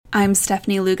I'm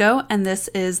Stephanie Lugo, and this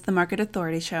is the Market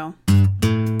Authority Show.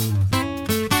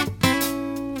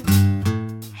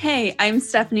 Hey, I'm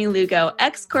Stephanie Lugo,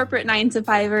 ex-corporate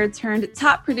 9-to-5er turned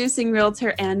top producing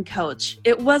realtor and coach.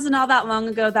 It wasn't all that long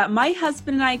ago that my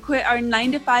husband and I quit our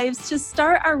 9-to-5s to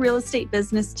start our real estate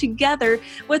business together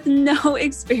with no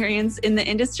experience in the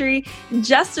industry,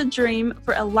 just a dream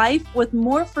for a life with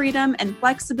more freedom and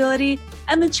flexibility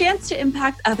and the chance to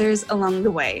impact others along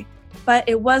the way. But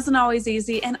it wasn't always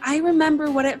easy, and I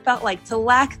remember what it felt like to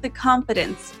lack the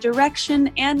confidence,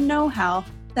 direction, and know-how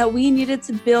that we needed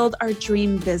to build our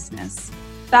dream business.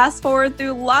 Fast forward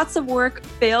through lots of work,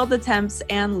 failed attempts,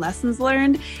 and lessons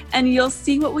learned, and you'll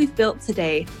see what we've built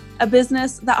today. A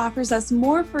business that offers us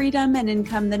more freedom and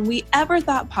income than we ever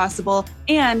thought possible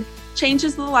and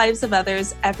changes the lives of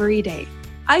others every day.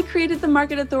 I created the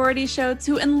Market Authority Show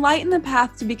to enlighten the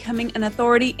path to becoming an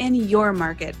authority in your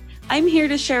market. I'm here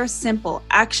to share simple,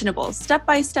 actionable,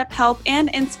 step-by-step help and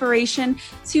inspiration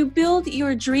to build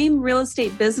your dream real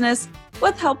estate business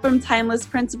with help from timeless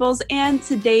principles and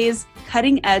today's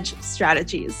cutting-edge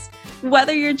strategies.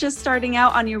 Whether you're just starting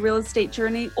out on your real estate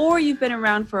journey or you've been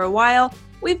around for a while,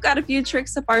 we've got a few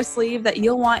tricks up our sleeve that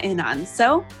you'll want in on.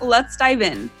 So let's dive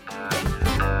in.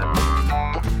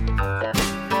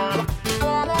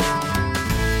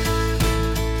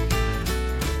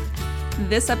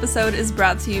 This episode is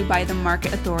brought to you by the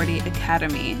Market Authority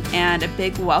Academy, and a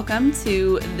big welcome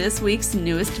to this week's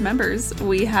newest members.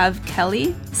 We have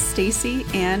Kelly, Stacy,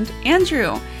 and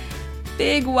Andrew.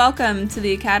 Big welcome to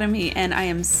the Academy, and I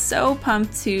am so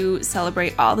pumped to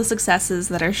celebrate all the successes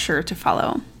that are sure to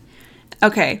follow.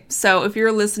 Okay, so if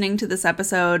you're listening to this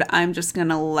episode, I'm just going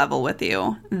to level with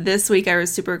you. This week, I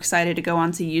was super excited to go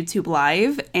onto YouTube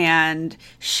Live and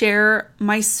share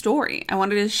my story. I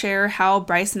wanted to share how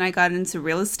Bryce and I got into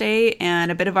real estate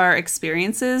and a bit of our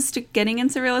experiences to getting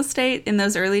into real estate in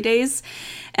those early days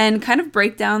and kind of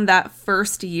break down that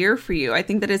first year for you. I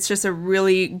think that it's just a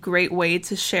really great way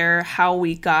to share how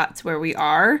we got to where we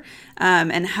are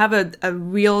and have a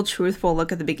real truthful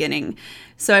look at the beginning.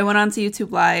 So I went on to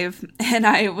YouTube Live and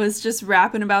I was just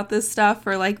rapping about this stuff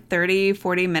for like 30,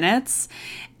 40 minutes.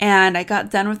 And I got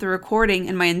done with the recording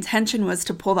and my intention was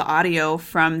to pull the audio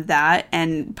from that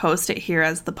and post it here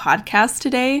as the podcast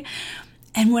today.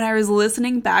 And when I was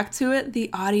listening back to it, the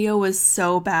audio was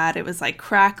so bad. It was like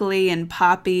crackly and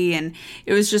poppy, and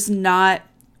it was just not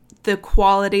the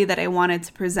quality that I wanted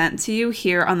to present to you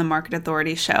here on the Market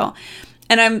Authority Show.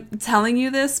 And I'm telling you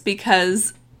this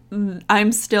because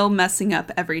I'm still messing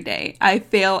up every day. I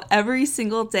fail every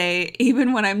single day,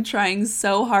 even when I'm trying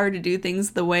so hard to do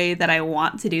things the way that I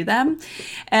want to do them.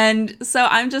 And so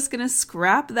I'm just going to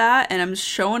scrap that, and I'm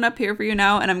showing up here for you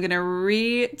now, and I'm going to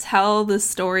retell the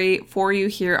story for you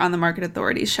here on the Market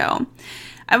Authority Show.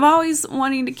 I'm always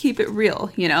wanting to keep it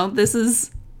real. You know, this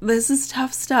is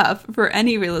tough stuff for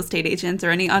any real estate agent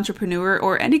or any entrepreneur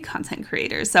or any content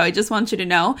creator. So I just want you to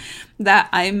know that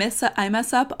I mess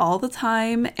up all the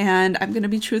time, and I'm going to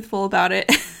be truthful about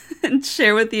it and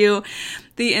share with you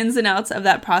the ins and outs of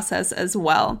that process as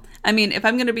well. I mean, if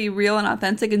I'm going to be real and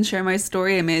authentic and share my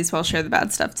story, I may as well share the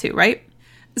bad stuff too, right?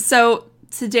 So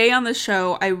today on the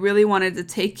show, I really wanted to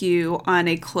take you on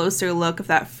a closer look of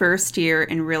that first year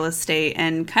in real estate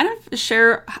and kind of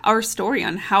share our story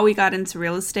on how we got into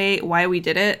real estate, why we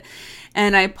did it.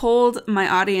 And I polled my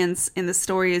audience in the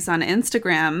stories on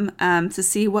Instagram to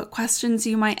see what questions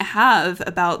you might have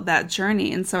about that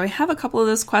journey. And so I have a couple of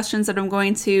those questions that I'm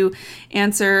going to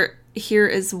answer here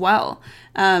as well.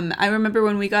 I remember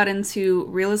when we got into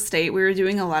real estate, we were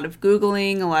doing a lot of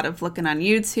Googling, a lot of looking on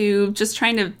YouTube, just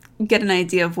trying to get an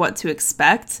idea of what to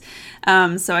expect.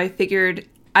 So I figured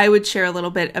I would share a little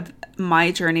bit of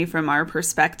my journey from our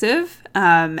perspective.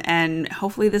 And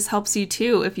hopefully this helps you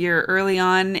too if you're early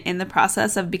on in the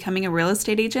process of becoming a real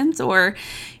estate agent, or,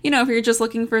 you know, if you're just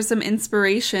looking for some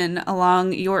inspiration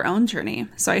along your own journey.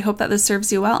 So I hope that this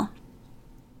serves you well.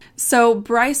 So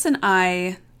Bryce and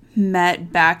I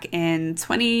met back in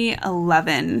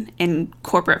 2011 in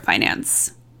corporate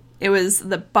finance. It was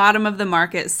the bottom of the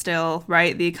market still,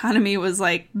 right? The economy was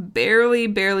like barely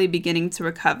beginning to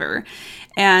recover.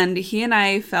 And he and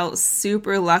I felt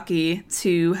super lucky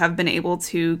to have been able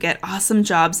to get awesome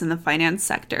jobs in the finance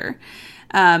sector.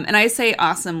 And I say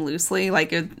awesome loosely,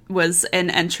 like it was an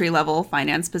entry-level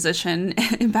finance position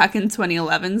back in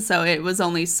 2011, so it was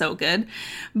only so good.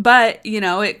 But, you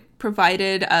know, it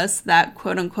provided us that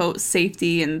quote-unquote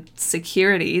safety and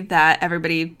security that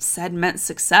everybody said meant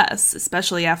success,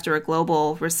 especially after a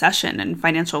global recession and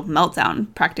financial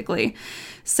meltdown, practically.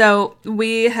 So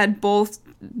we had both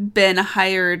been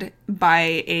hired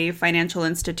by a financial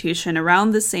institution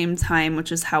around the same time,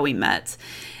 which is how we met.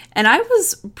 And I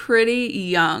was pretty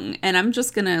young, and I'm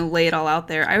just going to lay it all out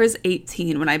there. I was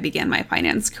 18 when I began my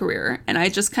finance career, and I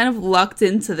just kind of lucked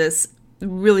into this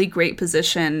really great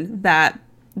position that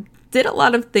did a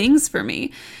lot of things for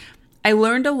me. I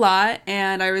learned a lot,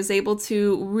 and I was able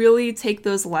to really take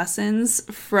those lessons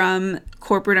from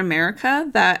corporate America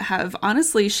that have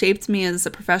honestly shaped me as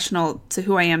a professional to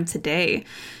who I am today.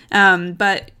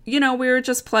 But, we were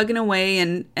just plugging away,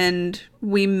 and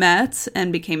we met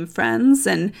and became friends,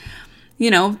 and,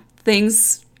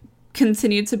 things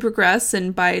continued to progress.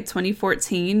 And by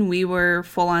 2014, we were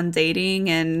full on dating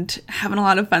and having a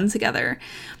lot of fun together.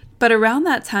 But around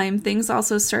that time, things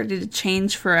also started to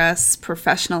change for us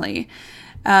professionally.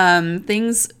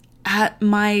 Things at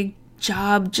my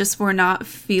job just were not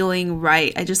feeling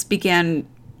right. I just began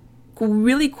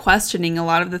really questioning a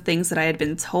lot of the things that I had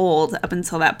been told up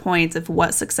until that point of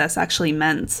what success actually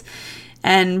meant.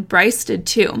 And Bryce did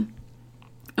too.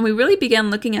 And we really began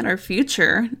looking at our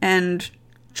future and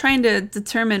trying to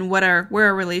determine where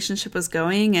our relationship was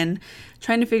going and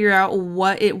trying to figure out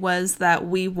what it was that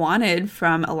we wanted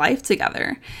from a life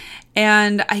together.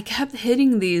 And I kept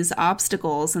hitting these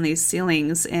obstacles and these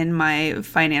ceilings in my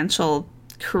financial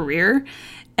career.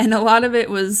 And a lot of it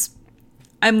was,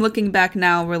 I'm looking back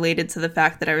now, related to the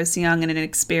fact that I was young and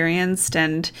inexperienced,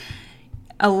 and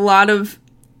a lot of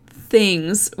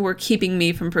things were keeping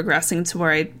me from progressing to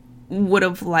where I would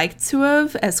have liked to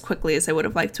have as quickly as I would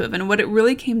have liked to have. And what it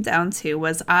really came down to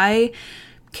was I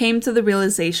came to the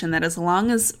realization that as long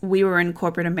as we were in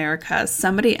corporate America,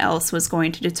 somebody else was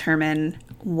going to determine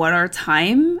what our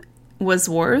time was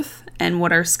worth and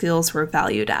what our skills were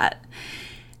valued at.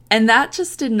 And that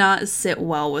just did not sit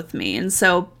well with me. And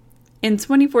so in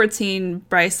 2014,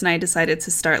 Bryce and I decided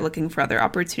to start looking for other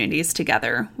opportunities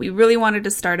together. We really wanted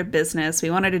to start a business.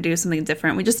 We wanted to do something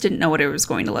different. We just didn't know what it was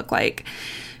going to look like.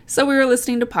 So we were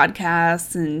listening to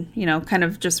podcasts and, kind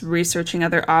of just researching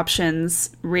other options,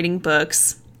 reading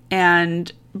books. And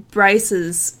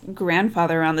Bryce's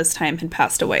grandfather around this time had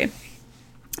passed away.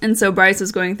 And so Bryce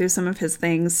was going through some of his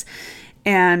things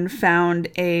and found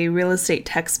a real estate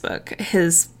textbook.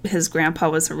 His grandpa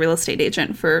was a real estate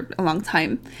agent for a long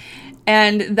time.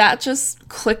 And that just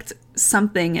clicked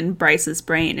something in Bryce's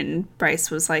brain. And Bryce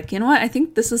was like, you know what? I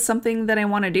think this is something that I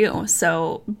want to do.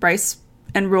 So Bryce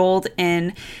enrolled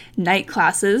in night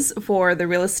classes for the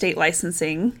real estate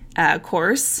licensing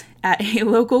course at a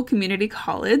local community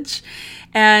college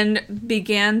and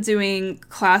began doing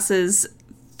classes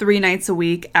 3 nights a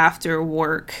week after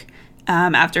work,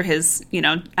 after his,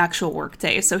 actual work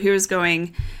day. So he was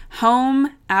going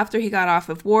home after he got off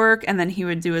of work, and then he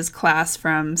would do his class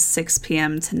from 6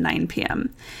 p.m. to 9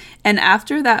 p.m. And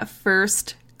after that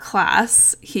first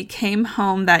class, he came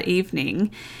home that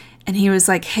evening and he was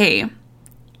like, hey,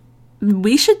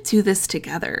 we should do this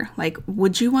together. Like,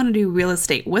 would you want to do real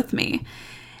estate with me?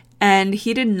 And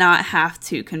he did not have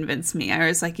to convince me. I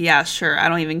was like, yeah, sure. I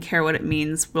don't even care what it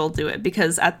means. We'll do it.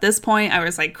 Because at this point, I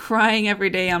was like crying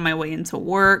every day on my way into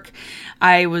work.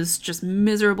 I was just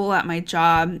miserable at my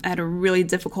job. I had a really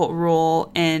difficult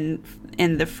role in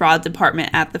the fraud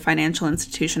department at the financial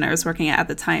institution I was working at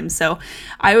the time. So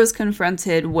I was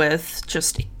confronted with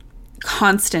just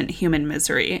constant human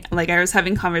misery. Like, I was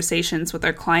having conversations with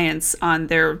our clients on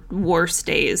their worst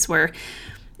days where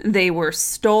they were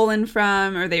stolen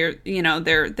from, or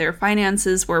their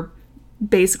finances were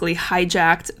basically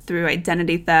hijacked through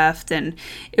identity theft. And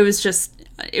it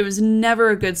was never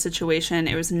a good situation.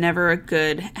 It was never a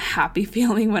good, happy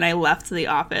feeling when I left the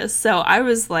office. So I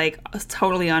was like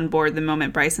totally on board the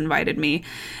moment Bryce invited me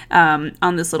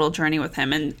on this little journey with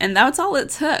him. And that's all it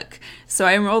took. So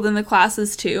I enrolled in the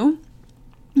classes too.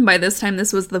 By this time,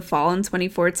 this was the fall in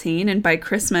 2014, and by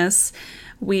Christmas,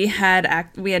 we had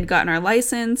gotten our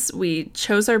license, we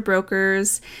chose our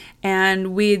brokers,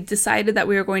 and we decided that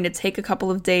we were going to take a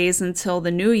couple of days until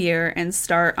the new year and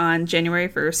start on January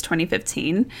 1st,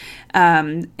 2015,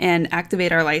 and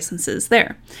activate our licenses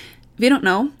there. If you don't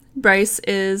know, Bryce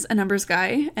is a numbers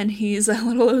guy, and he's a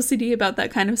little OCD about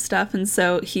that kind of stuff, and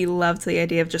so he loved the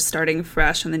idea of just starting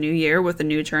fresh in the new year with a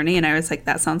new journey, and I was like,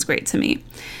 that sounds great to me.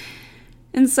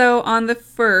 And so on the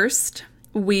 1st,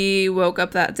 we woke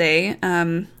up that day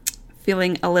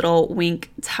feeling a little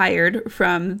wink tired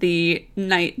from the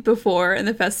night before and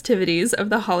the festivities of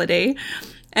the holiday.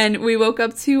 And we woke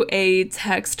up to a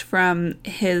text from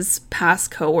his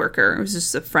past coworker. It was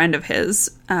just a friend of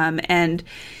his. And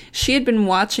she had been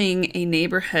watching a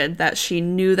neighborhood that she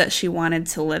knew that she wanted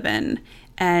to live in.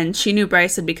 And she knew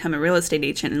Bryce had become a real estate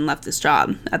agent and left his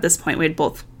job. At this point, we had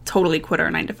both totally quit our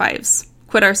 9-to-5s.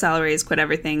 Quit our salaries, quit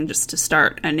everything just to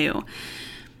start anew.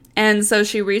 And so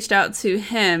she reached out to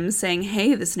him saying,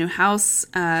 hey, this new house,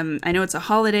 I know it's a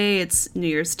holiday, it's New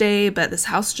Year's Day, but this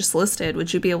house just listed.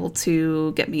 Would you be able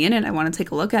to get me in it? I want to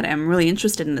take a look at it. I'm really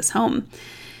interested in this home.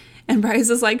 And Bryce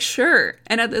is like, sure.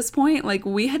 And at this point, like,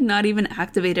 we had not even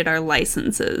activated our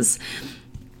licenses.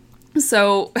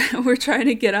 So we're trying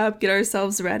to get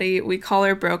ourselves ready. We call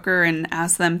our broker and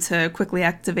ask them to quickly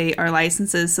activate our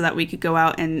licenses so that we could go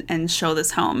out and show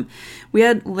this home. We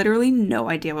had literally no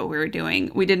idea what we were doing.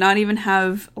 We did not even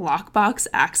have lockbox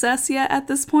access yet at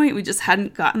this point. We just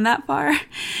hadn't gotten that far.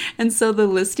 And so the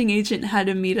listing agent had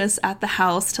to meet us at the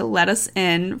house to let us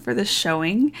in for the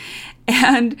showing.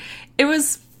 And it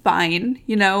was fine,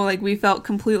 like, we felt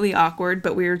completely awkward,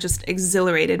 but we were just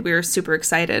exhilarated. We were super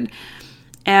excited.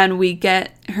 And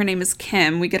her name is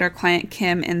Kim. We get our client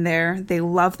Kim in there. They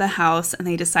love the house and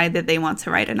they decide that they want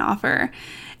to write an offer.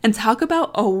 And talk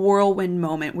about a whirlwind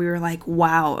moment. We were like,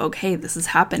 wow, okay, this is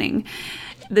happening.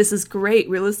 This is great.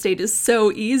 Real estate is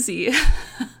so easy.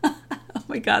 Oh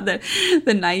my God,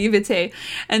 the naivete.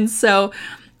 And so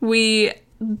we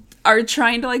are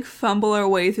trying to like fumble our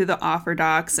way through the offer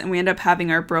docs, and we end up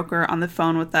having our broker on the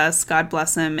phone with us, God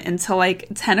bless him, until like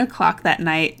 10 o'clock that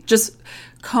night, just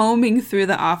combing through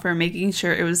the offer, making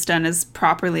sure it was done as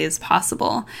properly as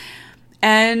possible.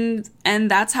 And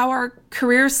that's how our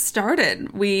career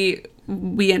started. We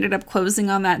ended up closing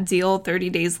on that deal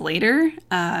 30 days later.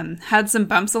 Had some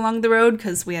bumps along the road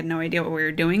because we had no idea what we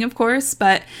were doing, of course.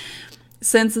 But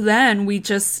since then, we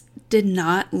just did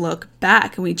not look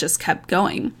back and we just kept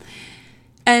going.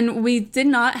 And we did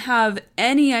not have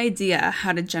any idea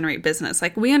how to generate business.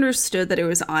 Like, we understood that it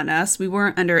was on us. We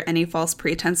weren't under any false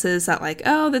pretenses that like,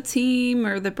 oh, the team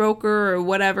or the broker or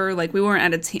whatever. Like, we weren't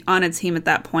on a team at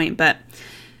that point, but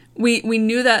we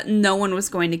knew that no one was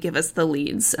going to give us the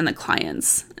leads and the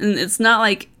clients. And it's not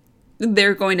like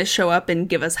they're going to show up and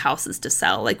give us houses to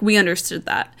sell. Like, we understood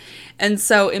that. And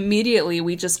so immediately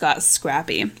we just got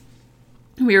scrappy.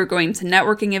 We were going to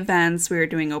networking events. We were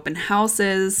doing open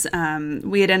houses.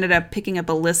 We had ended up picking up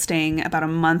a listing about a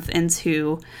month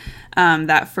into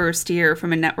that first year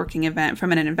from a networking event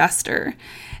from an investor.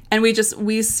 And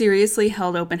we seriously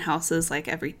held open houses like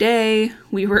every day.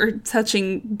 We were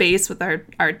touching base with our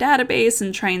database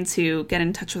and trying to get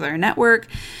in touch with our network.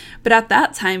 But at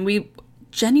that time, we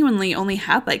genuinely only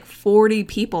had like 40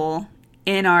 people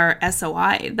in our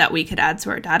SOI that we could add to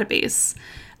our database.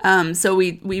 So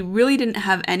we really didn't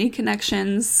have any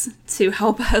connections to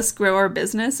help us grow our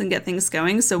business and get things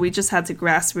going. So we just had to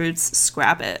grassroots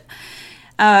scrap it.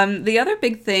 The other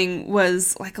big thing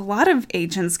was like a lot of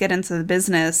agents get into the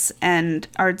business and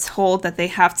are told that they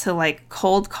have to like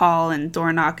cold call and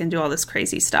door knock and do all this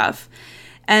crazy stuff.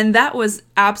 And that was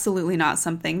absolutely not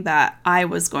something that I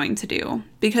was going to do,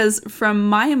 because from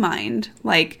my mind,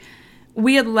 like,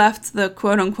 we had left the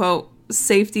quote unquote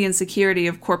safety and security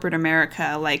of corporate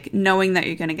America, like knowing that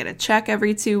you're going to get a check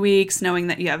every 2 weeks, knowing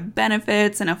that you have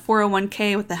benefits and a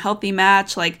 401k with a healthy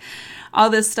match, like all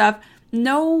this stuff.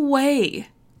 No way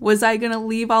was I going to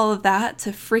leave all of that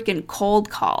to freaking cold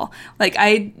call. Like,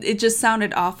 it just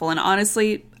sounded awful. And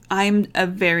honestly, I'm a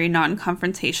very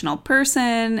non-confrontational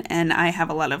person, and I have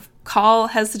a lot of call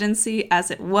hesitancy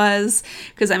as it was,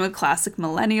 because I'm a classic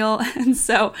millennial. And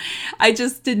so I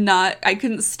just I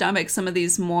couldn't stomach some of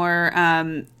these more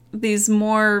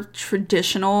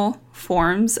traditional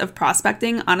forms of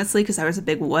prospecting, honestly, because I was a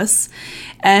big wuss.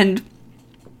 And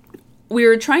we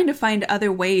were trying to find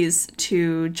other ways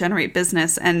to generate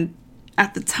business. And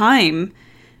at the time,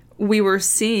 we were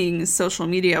seeing social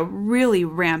media really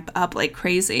ramp up like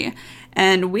crazy.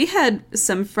 And we had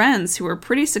some friends who were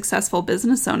pretty successful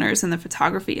business owners in the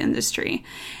photography industry.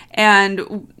 And,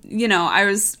 I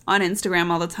was on Instagram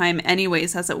all the time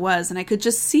anyways, as it was, and I could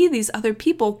just see these other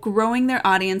people growing their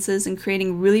audiences and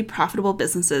creating really profitable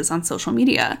businesses on social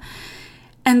media.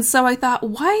 And so I thought,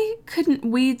 why couldn't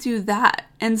we do that?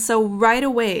 And so right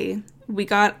away,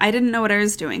 I didn't know what I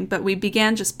was doing, but we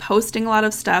began just posting a lot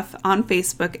of stuff on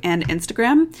Facebook and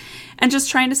Instagram and just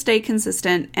trying to stay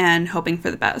consistent and hoping for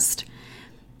the best.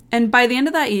 And by the end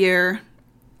of that year,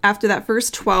 after that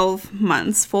first 12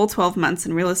 months, full 12 months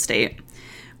in real estate,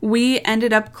 we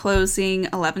ended up closing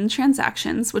 11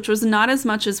 transactions, which was not as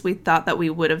much as we thought that we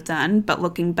would have done. But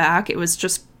looking back, it was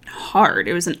just hard.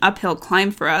 It was an uphill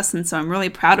climb for us. And so I'm really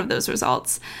proud of those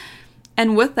results.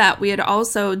 And with that, we had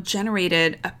also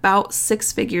generated about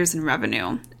 6 figures in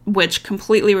revenue, which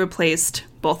completely replaced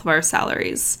both of our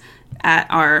salaries at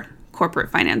our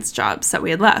corporate finance jobs that we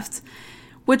had left.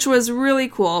 which was really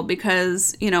cool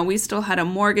because, we still had a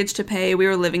mortgage to pay. We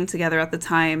were living together at the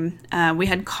time. We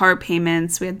had car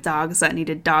payments. We had dogs that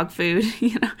needed dog food.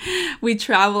 We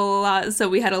travel a lot, so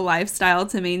we had a lifestyle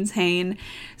to maintain.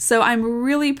 So I'm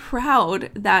really proud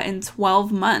that in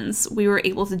 12 months, we were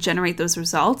able to generate those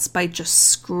results by just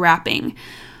scrapping.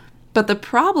 But the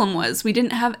problem was we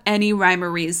didn't have any rhyme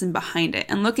or reason behind it.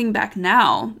 And looking back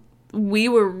now, we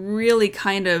were really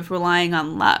kind of relying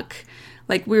on luck.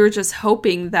 Like, we were just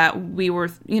hoping that we were,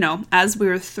 as we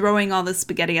were throwing all the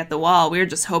spaghetti at the wall, we were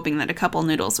just hoping that a couple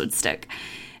noodles would stick.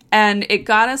 And it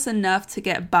got us enough to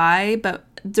get by, but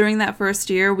during that first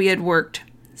year, we had worked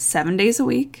 7 days a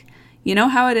week. You know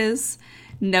how it is.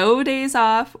 No days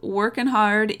off, working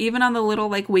hard, even on the little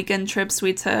weekend trips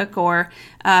we took or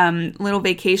little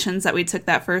vacations that we took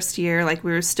that first year.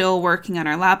 We were still working on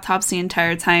our laptops the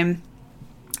entire time.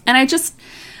 And I just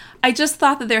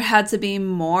thought that there had to be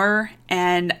more,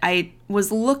 and I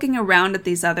was looking around at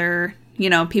these other,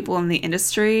 people in the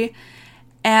industry,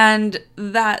 and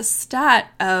that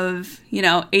stat of,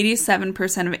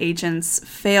 87% of agents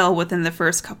fail within the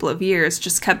first couple of years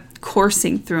just kept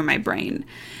coursing through my brain.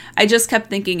 I just kept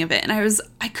thinking of it, and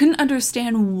I couldn't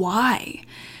understand why,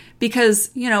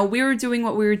 because, we were doing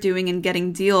what we were doing and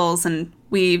getting deals, and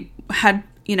we had,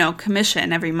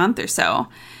 commission every month or so.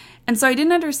 And so I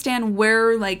didn't understand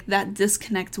where that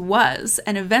disconnect was.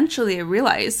 And eventually I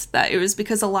realized that it was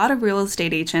because a lot of real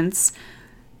estate agents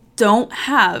don't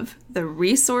have the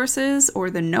resources or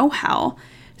the know-how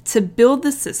to build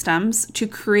the systems to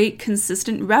create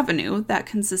consistent revenue that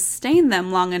can sustain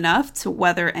them long enough to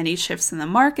weather any shifts in the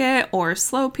market or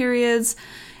slow periods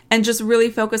and just really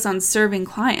focus on serving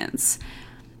clients.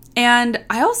 And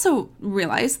I also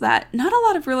realized that not a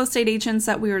lot of real estate agents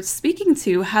that we were speaking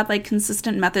to had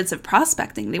consistent methods of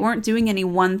prospecting. They weren't doing any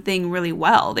one thing really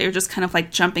well. They were just kind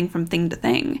of jumping from thing to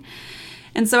thing.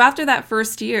 And so after that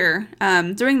first year,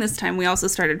 during this time, we also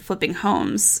started flipping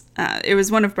homes. It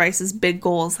was one of Bryce's big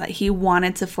goals that he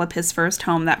wanted to flip his first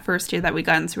home that first year that we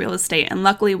got into real estate. And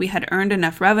luckily we had earned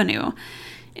enough revenue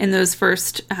in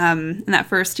that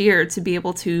first year to be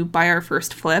able to buy our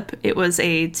first flip. It was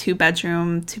a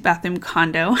 2-bedroom, 2-bathroom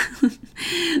condo,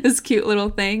 this cute little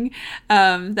thing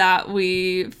that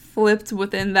we flipped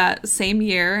within that same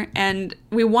year. And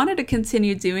we wanted to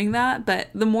continue doing that, but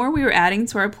the more we were adding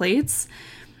to our plates,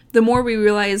 the more we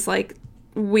realized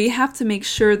we have to make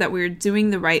sure that we're doing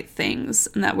the right things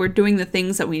and that we're doing the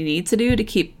things that we need to do to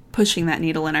keep pushing that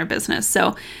needle in our business.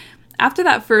 So after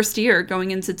that first year, going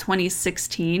into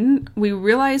 2016, we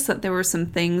realized that there were some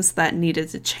things that needed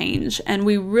to change. And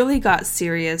we really got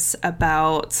serious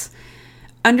about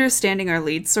understanding our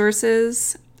lead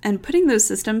sources and putting those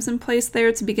systems in place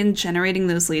there to begin generating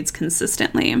those leads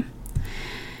consistently.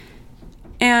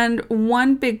 And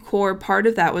one big core part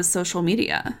of that was social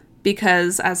media.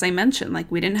 Because as I mentioned,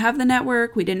 we didn't have the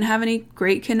network, we didn't have any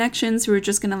great connections who were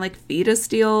just going to feed us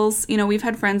deals. We've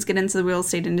had friends get into the real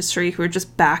estate industry who are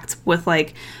just backed with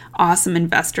awesome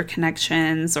investor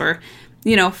connections or,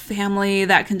 family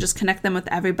that can just connect them with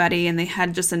everybody. And they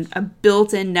had just a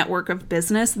built-in network of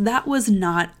business. That was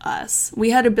not us.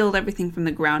 We had to build everything from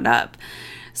the ground up.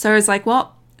 So I was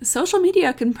well, social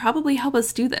media can probably help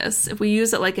us do this if we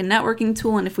use it like a networking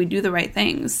tool and if we do the right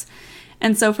things.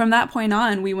 And so from that point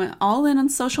on, we went all in on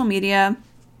social media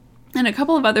and a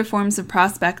couple of other forms of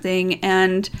prospecting.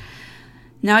 And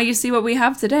now you see what we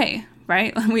have today,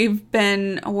 right? We've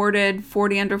been awarded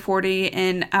 40 under 40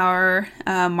 in our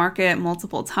market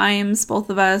multiple times,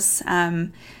 both of us.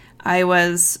 I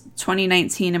was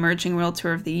 2019 Emerging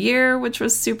Realtor of the Year, which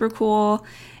was super cool.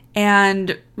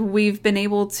 And we've been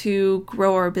able to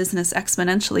grow our business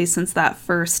exponentially since that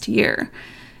first year.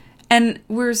 And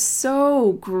we're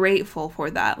so grateful for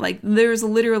that. There's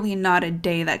literally not a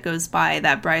day that goes by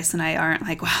that Bryce and I aren't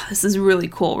wow, this is really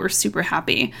cool. We're super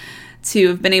happy to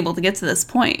have been able to get to this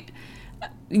point.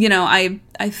 I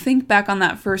think back on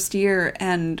that first year,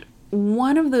 and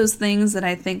one of those things that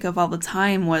I think of all the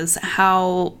time was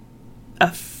how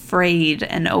afraid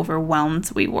and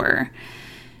overwhelmed we were.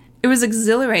 It was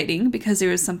exhilarating because it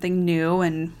was something new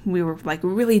and we were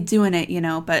really doing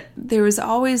it, but there was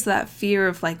always that fear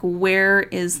of where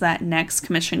is that next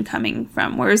commission coming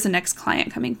from? Where is the next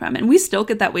client coming from? And we still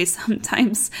get that way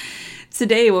sometimes.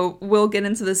 Today we'll get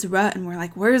into this rut and we're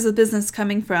where is the business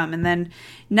coming from? And then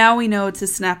now we know to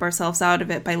snap ourselves out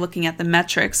of it by looking at the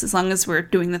metrics. As long as we're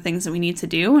doing the things that we need to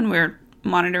do and we're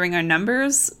monitoring our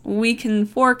numbers, we can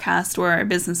forecast where our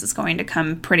business is going to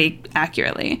come pretty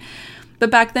accurately. But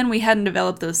back then we hadn't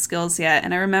developed those skills yet.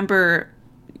 And I remember,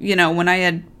 when I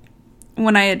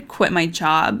had quit my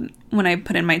job, when I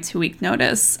put in my 2-week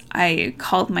notice, I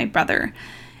called my brother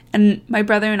And my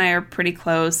brother and I are pretty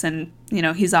close, and,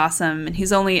 he's awesome, and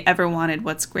he's only ever wanted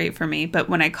what's great for me. But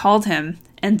when I called him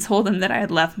and told him that I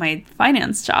had left my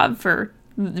finance job for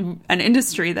an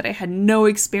industry that I had no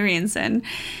experience in,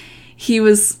 he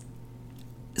was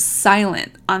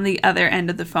silent on the other end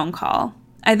of the phone call.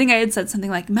 I think I had said something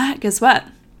like, Matt, guess what?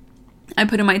 I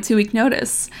put in my 2-week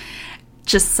notice.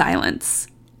 Just silence.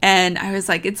 And I was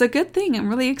like, it's a good thing. I'm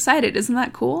really excited. Isn't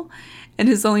that cool? And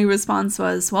his only response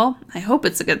was, well, I hope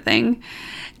it's a good thing.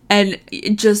 And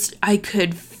I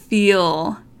could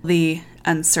feel the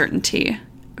uncertainty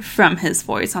from his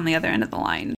voice on the other end of the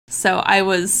line. So I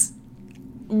was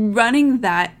running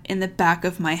that in the back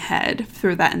of my head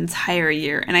through that entire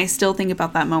year. And I still think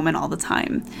about that moment all the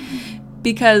time.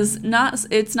 Because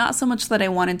it's not so much that I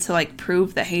wanted to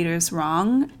prove the haters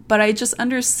wrong, but I just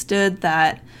understood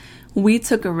that we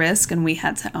took a risk and we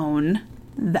had to own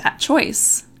that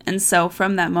choice. And so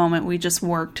from that moment, we just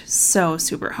worked so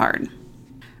super hard.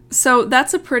 So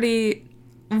that's a pretty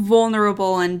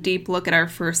vulnerable and deep look at our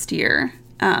first year.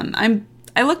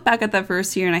 I look back at that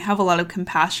first year and I have a lot of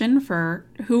compassion for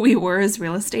who we were as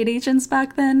real estate agents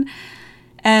back then.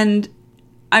 And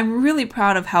I'm really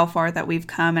proud of how far that we've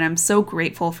come, and I'm so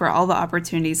grateful for all the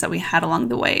opportunities that we had along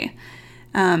the way.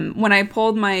 When I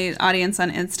polled my audience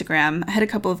on Instagram, I had a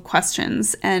couple of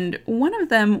questions, and one of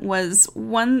them was,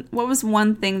 what was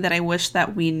one thing that I wish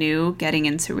that we knew getting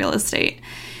into real estate?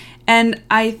 And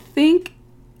I think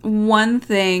one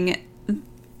thing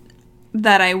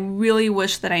that I really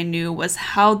wish that I knew was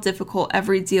how difficult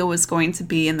every deal was going to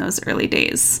be in those early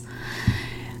days.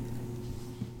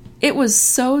 It was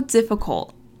so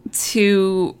difficult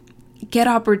to get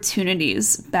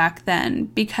opportunities back then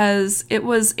because it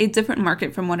was a different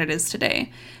market from what it is today.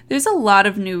 There's a lot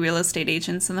of new real estate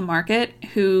agents in the market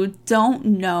who don't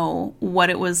know what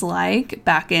it was like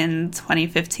back in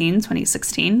 2015,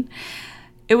 2016.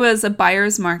 It was a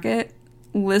buyer's market.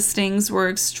 Listings were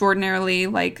extraordinarily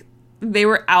they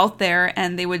were out there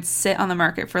and they would sit on the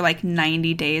market for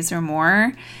 90 days or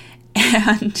more.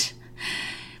 And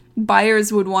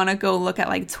buyers would want to go look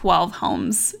at 12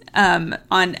 homes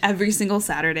on every single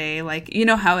Saturday. You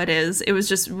know how it is. It was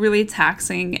just really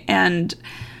taxing, and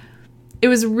it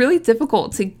was really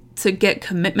difficult to get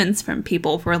commitments from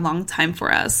people for a long time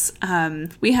for us.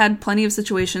 We had plenty of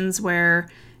situations where,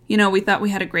 we thought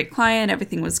we had a great client,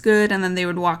 everything was good, and then they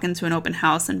would walk into an open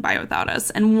house and buy without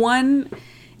us. And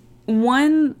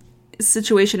one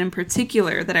situation in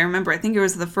particular that I remember, I think it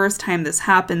was the first time this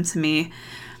happened to me,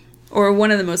 or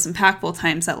one of the most impactful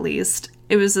times at least.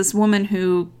 It was this woman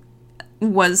who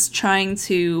was trying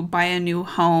to buy a new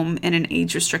home in an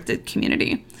age-restricted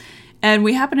community. And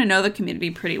we happen to know the community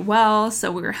pretty well, so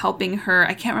we were helping her.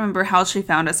 I can't remember how she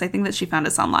found us. I think that she found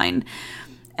us online.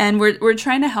 And we're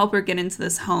trying to help her get into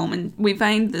this home. And we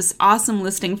find this awesome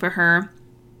listing for her,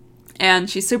 and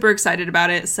she's super excited about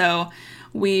it. So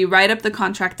we write up the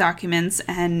contract documents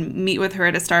and meet with her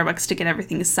at a Starbucks to get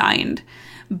everything signed.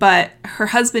 But her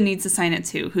husband needs to sign it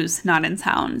too, who's not in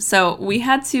town. So we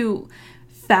had to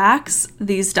fax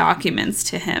these documents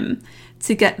to him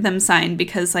to get them signed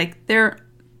because they're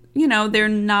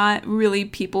not really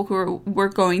people who were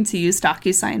going to use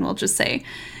DocuSign, we'll just say.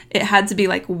 It had to be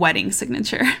wedding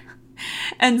signature.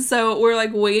 And so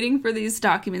we're waiting for these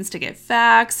documents to get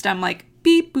faxed. I'm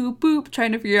beep, boop, boop,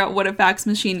 trying to figure out what a fax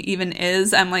machine even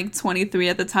is. I'm 23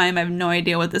 at the time. I have no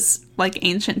idea what this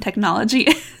ancient technology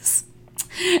is.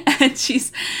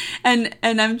 And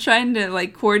I'm trying to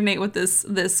coordinate with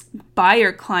this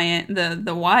buyer client,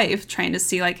 the wife, trying to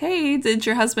see hey, did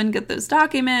your husband get those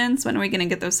documents? When are we going to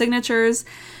get those signatures?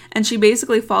 And she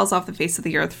basically falls off the face of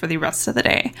the earth for the rest of the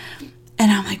day. And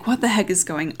I'm what the heck is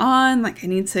going on? I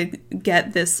need to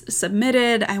get this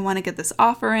submitted. I want to get this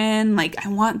offer in. I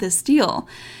want this deal.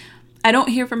 I don't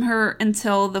hear from her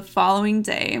until the following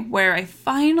day, where I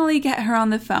finally get her on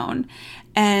the phone,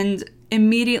 and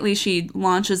immediately she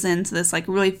launches into this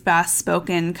really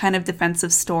fast-spoken kind of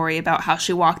defensive story about how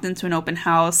she walked into an open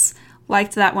house,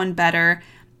 liked that one better,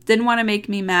 didn't want to make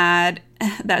me mad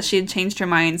that she had changed her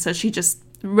mind, so she just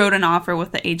wrote an offer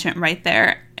with the agent right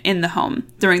there in the home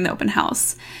during the open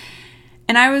house.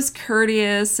 And I was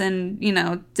courteous and,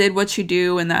 did what you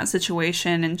do in that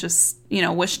situation and just,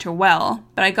 wished her well.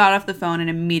 But I got off the phone and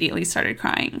immediately started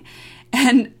crying.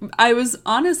 And I was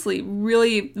honestly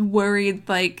really worried.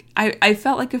 I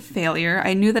felt like a failure.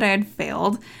 I knew that I had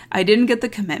failed. I didn't get the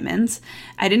commitment.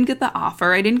 I didn't get the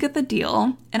offer. I didn't get the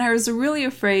deal. And I was really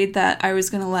afraid that I was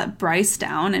going to let Bryce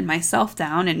down and myself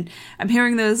down. And I'm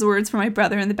hearing those words from my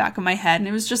brother in the back of my head. And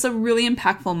it was just a really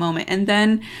impactful moment. And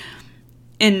then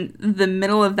in the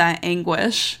middle of that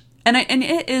anguish, And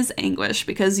it is anguish,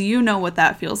 because you know what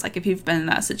that feels like if you've been in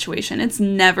that situation. It's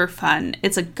never fun.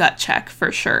 It's a gut check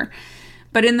for sure.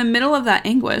 But in the middle of that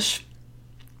anguish,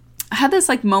 I had this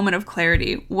like moment of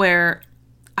clarity where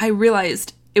I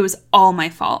realized it was all my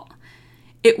fault.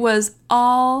 It was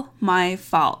all my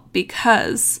fault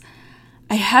because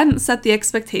I hadn't set the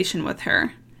expectation with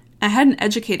her. I hadn't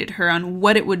educated her on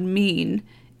what it would mean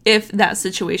if that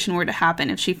situation were to happen,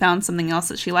 if she found something else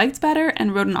that she liked better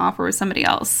and wrote an offer with somebody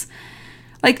else.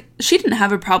 Like, she didn't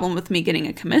have a problem with me getting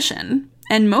a commission.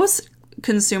 And most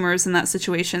consumers in that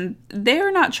situation,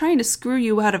 they're not trying to screw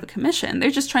you out of a commission. They're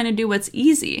just trying to do what's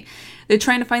easy. They're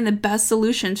trying to find the best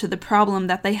solution to the problem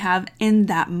that they have in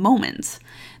that moment.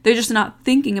 They're just not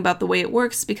thinking about the way it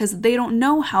works because they don't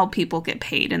know how people get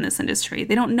paid in this industry.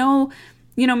 They don't know,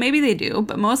 maybe they do,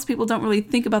 but most people don't really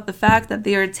think about the fact that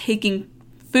they are taking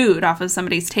food off of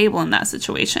somebody's table in that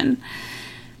situation.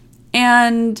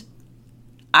 And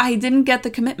I didn't get the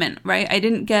commitment, right? I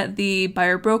didn't get the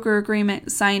buyer-broker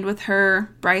agreement signed with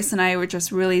her. Bryce and I were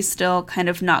just really still kind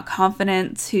of not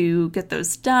confident to get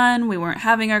those done. We weren't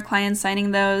having our clients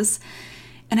signing those.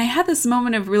 And I had this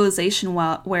moment of realization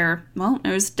where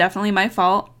it was definitely my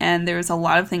fault, and there was a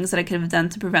lot of things that I could have done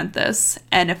to prevent this.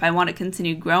 And if I want to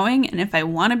continue growing, and if I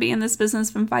want to be in this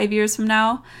business from 5 years from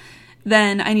now,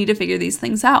 then I need to figure these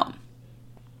things out.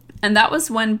 And that was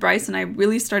when Bryce and I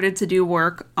really started to do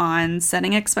work on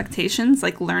setting expectations,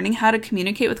 like learning how to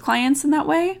communicate with clients in that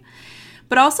way,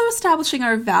 but also establishing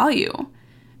our value.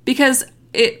 Because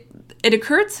it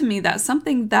occurred to me that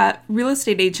something that real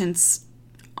estate agents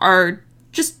are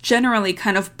just generally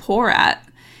kind of poor at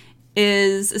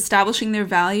is establishing their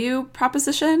value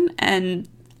proposition and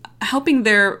helping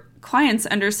their clients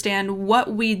understand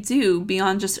what we do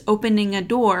beyond just opening a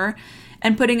door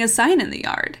and putting a sign in the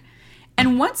yard.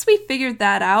 And once we figured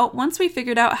that out, once we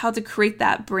figured out how to create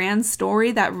that brand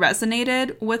story that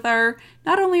resonated with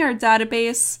not only our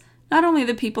database, not only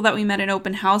the people that we met in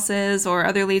open houses or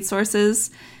other lead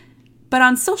sources, but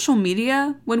on social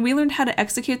media, when we learned how to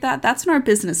execute that, that's when our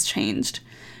business changed.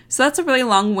 So that's a really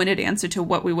long-winded answer to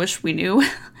what we wish we knew.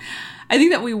 I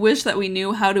think that we wish that we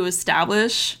knew how to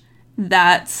establish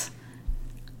that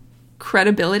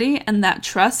credibility and that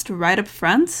trust right up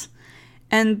front,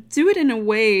 and do it in a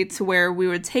way to where we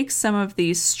would take some of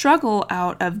the struggle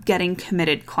out of getting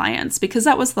committed clients, because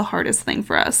that was the hardest thing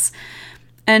for us.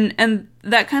 And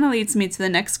that kind of leads me to the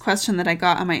next question that I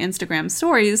got on my Instagram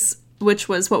stories, which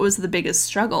was, what was the biggest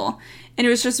struggle? And it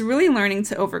was just really learning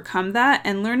to overcome that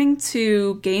and learning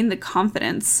to gain the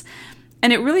confidence.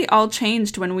 And it really all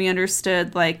changed when we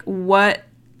understood like what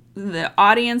the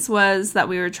audience was that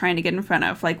we were trying to get in front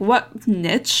of, like what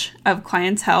niche of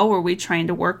clientele were we trying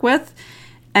to work with,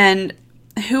 and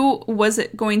who was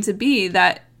it going to be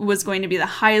that was going to be the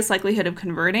highest likelihood of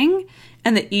converting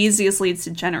and the easiest leads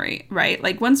to generate, right?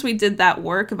 Like once we did that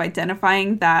work of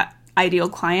identifying that ideal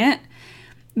client,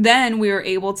 then we were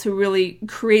able to really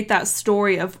create that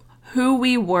story of who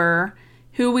we were,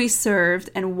 who we served,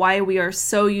 and why we are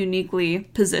so uniquely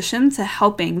positioned to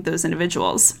helping those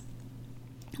individuals.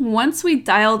 Once we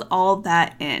dialed all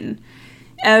that in,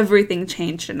 everything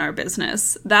changed in our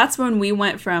business. That's when we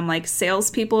went from like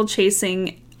salespeople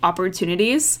chasing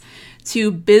opportunities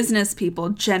to business people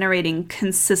generating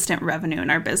consistent revenue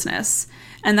in our business.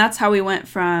 And that's how we went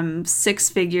from 6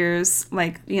 figures,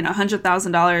 like,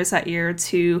 $100,000 that year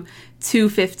to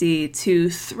 250 to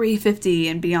 350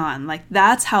 and beyond. Like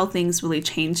that's how things really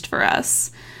changed for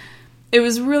us. It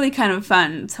was really kind of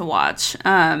fun to watch.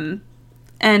 And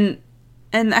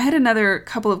I had another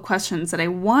couple of questions that I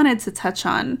wanted to touch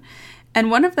on.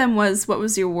 And one of them was, what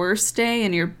was your worst day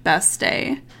and your best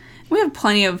day? We have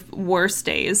plenty of worst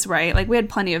days, right? Like we had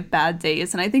plenty of bad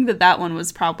days. And I think that one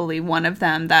was probably one of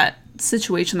them, that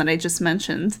situation that I just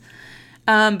mentioned.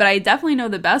 But I definitely know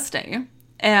the best day.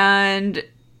 And,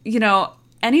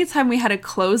 anytime we had a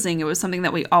closing, it was something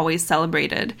that we always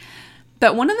celebrated.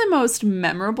 But one of the most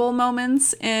memorable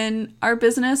moments in our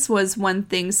business was when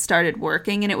things started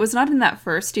working. And it was not in that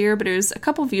first year, but it was a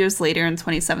couple of years later in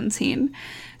 2017.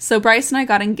 So Bryce and I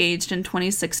got engaged in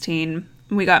 2016.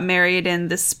 We got married in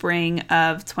the spring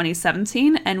of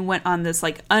 2017 and went on this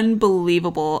like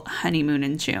unbelievable honeymoon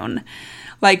in June.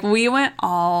 Like we went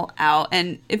all out.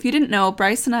 And if you didn't know,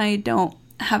 Bryce and I don't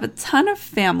have a ton of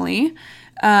family.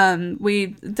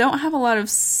 We don't have a lot of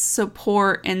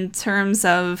support in terms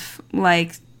of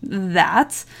like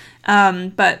that.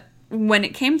 But when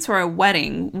it came to our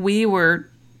wedding, we were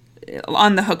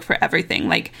on the hook for everything.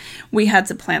 Like, we had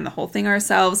to plan the whole thing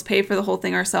ourselves, pay for the whole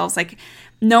thing ourselves. Like,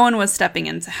 no one was stepping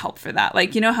in to help for that.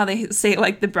 Like, you know how they say,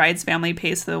 like, the bride's family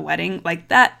pays for the wedding? Like,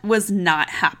 that was not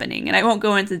happening. And I won't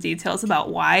go into details about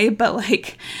why, but,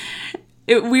 like,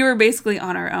 we were basically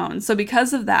on our own. So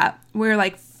because of that, we're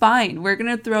like, fine, we're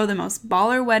going to throw the most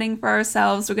baller wedding for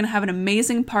ourselves. We're going to have an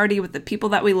amazing party with the people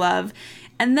that we love.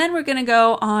 And then we're going to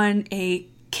go on a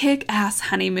kick-ass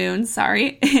honeymoon,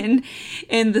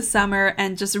 in the summer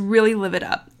and just really live it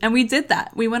up. And we did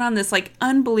that. We went on this like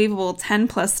unbelievable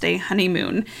 10+ day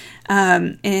honeymoon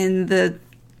in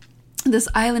this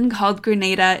island called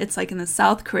Grenada. It's like in the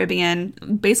South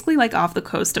Caribbean, basically like off the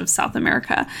coast of South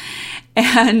America.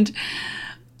 And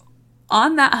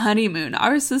on that honeymoon,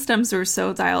 our systems were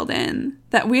so dialed in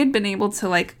that we had been able to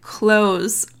like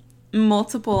close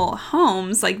multiple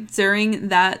homes like during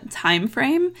that time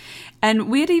frame, and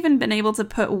we had even been able to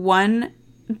put one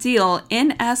deal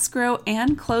in escrow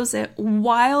and close it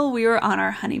while we were on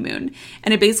our honeymoon,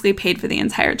 and it basically paid for the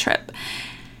entire trip.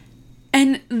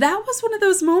 And that was one of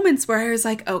those moments where I was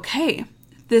like, okay,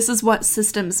 this is what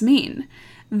systems mean.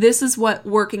 This is what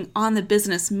working on the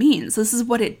business means. This is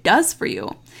what it does for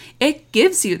you. It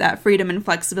gives you that freedom and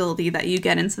flexibility that you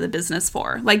get into the business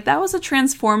for. Like, that was a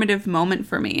transformative moment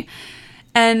for me.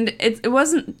 And it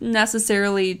wasn't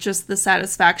necessarily just the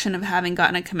satisfaction of having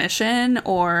gotten a commission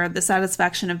or the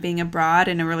satisfaction of being abroad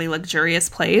in a really luxurious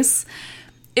place.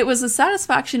 It was the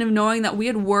satisfaction of knowing that we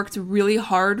had worked really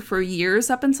hard for years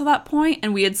up until that point,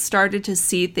 and we had started to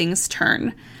see things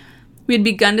turn. We had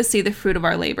begun to see the fruit of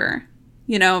our labor.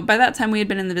 You know, by that time we had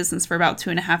been in the business for about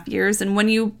 2.5 years. And when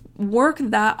you work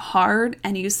that hard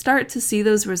and you start to see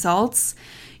those results,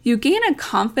 you gain a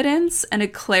confidence and a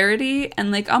clarity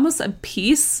and like almost a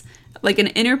peace, like an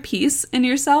inner peace in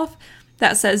yourself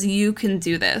that says you can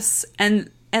do this. And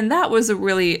that was a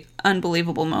really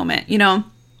unbelievable moment. You know,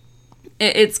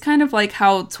 it's kind of like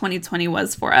how 2020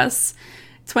 was for us.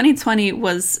 2020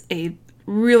 was a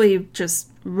really just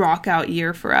rock out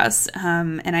year for us.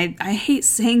 And I hate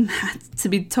saying that, to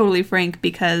be totally frank,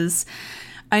 because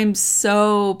I'm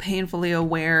so painfully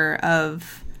aware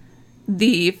of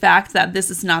the fact that this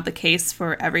is not the case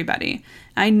for everybody.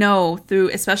 I know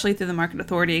especially through the Market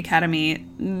Authority Academy,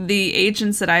 the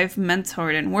agents that I've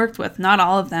mentored and worked with, not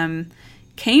all of them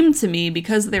came to me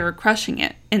because they were crushing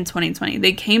it in 2020.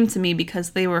 They came to me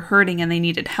because they were hurting and they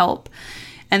needed help.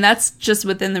 And that's just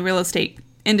within the real estate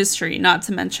industry, not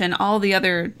to mention all the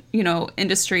other,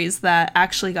 industries that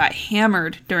actually got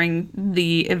hammered during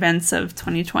the events of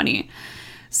 2020.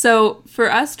 So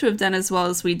for us to have done as well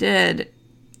as we did,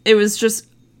 it was just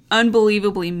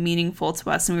unbelievably meaningful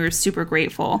to us, and we were super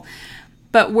grateful.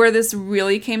 But where this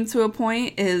really came to a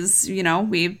point is,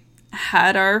 we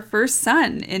had our first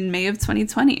son in May of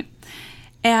 2020.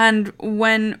 And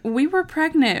when we were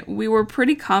pregnant, we were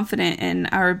pretty confident in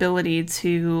our ability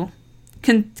to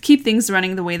keep things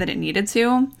running the way that it needed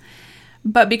to.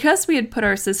 But because we had put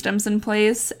our systems in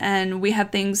place and we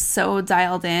had things so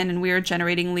dialed in and we were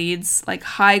generating leads, like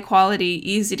high quality,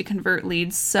 easy to convert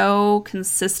leads so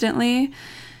consistently,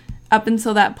 up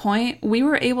until that point, we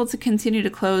were able to continue to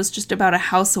close just about a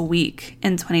house a week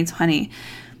in 2020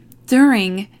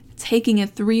 during taking a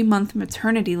 3-month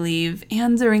maternity leave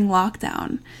and during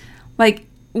lockdown. Like,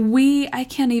 I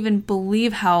can't even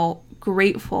believe how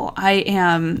grateful I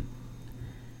am.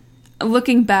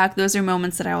 Looking back, those are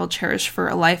moments that I will cherish for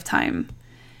a lifetime.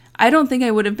 I don't think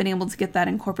I would have been able to get that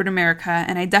in corporate America,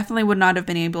 and I definitely would not have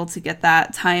been able to get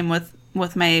that time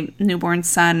with my newborn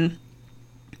son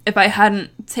if I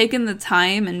hadn't taken the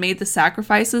time and made the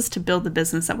sacrifices to build the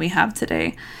business that we have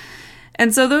today.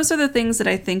 And so those are the things that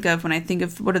I think of when I think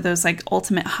of what are those like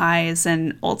ultimate highs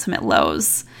and ultimate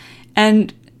lows.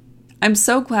 And I'm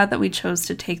so glad that we chose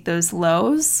to take those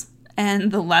lows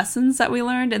and the lessons that we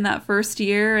learned in that first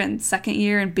year and second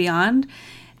year and beyond,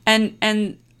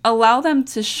 and allow them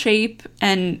to shape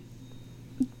and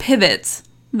pivot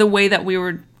the way that we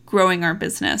were growing our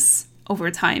business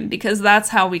over time, because that's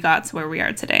how we got to where we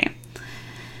are today.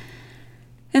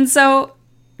 And so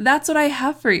that's what I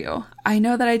have for you. I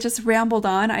know that I just rambled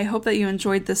on. I hope that you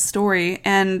enjoyed this story,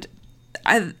 and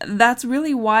that's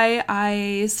really why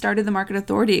I started the Market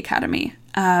Authority Academy.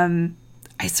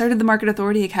 I started the Market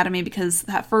Authority Academy because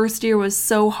that first year was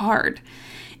so hard,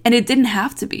 and it didn't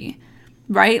have to be,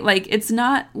 right? Like, it's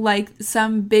not like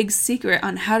some big secret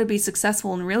on how to be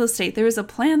successful in real estate. There is a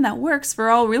plan that works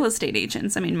for all real estate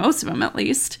agents. I mean, most of them at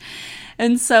least.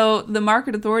 And so the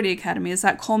Market Authority Academy is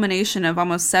that culmination of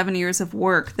almost 7 years of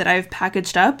work that I've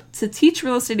packaged up to teach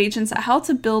real estate agents how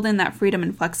to build in that freedom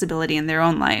and flexibility in their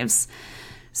own lives.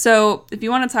 So if you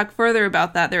want to talk further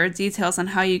about that, there are details on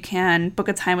how you can book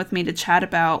a time with me to chat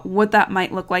about what that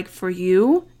might look like for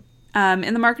you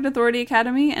in the Market Authority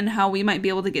Academy, and how we might be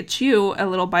able to get you a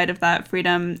little bite of that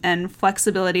freedom and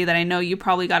flexibility that I know you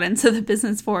probably got into the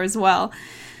business for as well.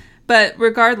 But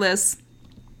regardless,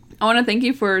 I want to thank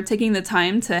you for taking the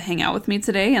time to hang out with me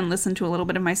today and listen to a little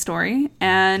bit of my story.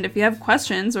 And if you have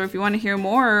questions or if you want to hear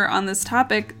more on this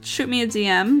topic, shoot me a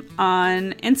DM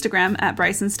on Instagram at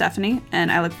Bryce and Stephanie,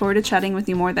 and I look forward to chatting with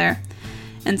you more there.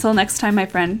 Until next time, my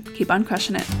friend, keep on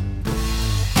crushing it.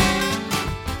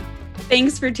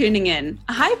 Thanks for tuning in.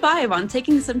 A high five on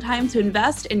taking some time to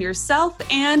invest in yourself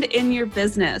and in your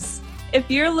business. If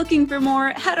you're looking for more,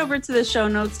 head over to the show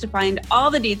notes to find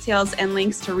all the details and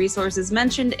links to resources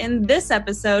mentioned in this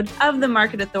episode of the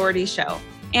Market Authority Show.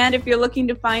 And if you're looking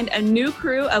to find a new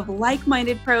crew of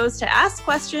like-minded pros to ask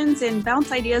questions and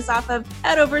bounce ideas off of,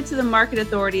 head over to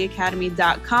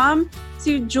themarketauthorityacademy.com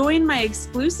to join my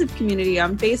exclusive community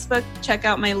on Facebook, check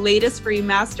out my latest free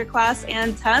masterclass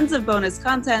and tons of bonus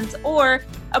content, or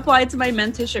apply to my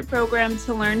mentorship program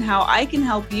to learn how I can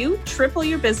help you triple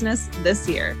your business this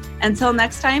year. Until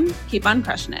next time, keep on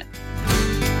crushing it.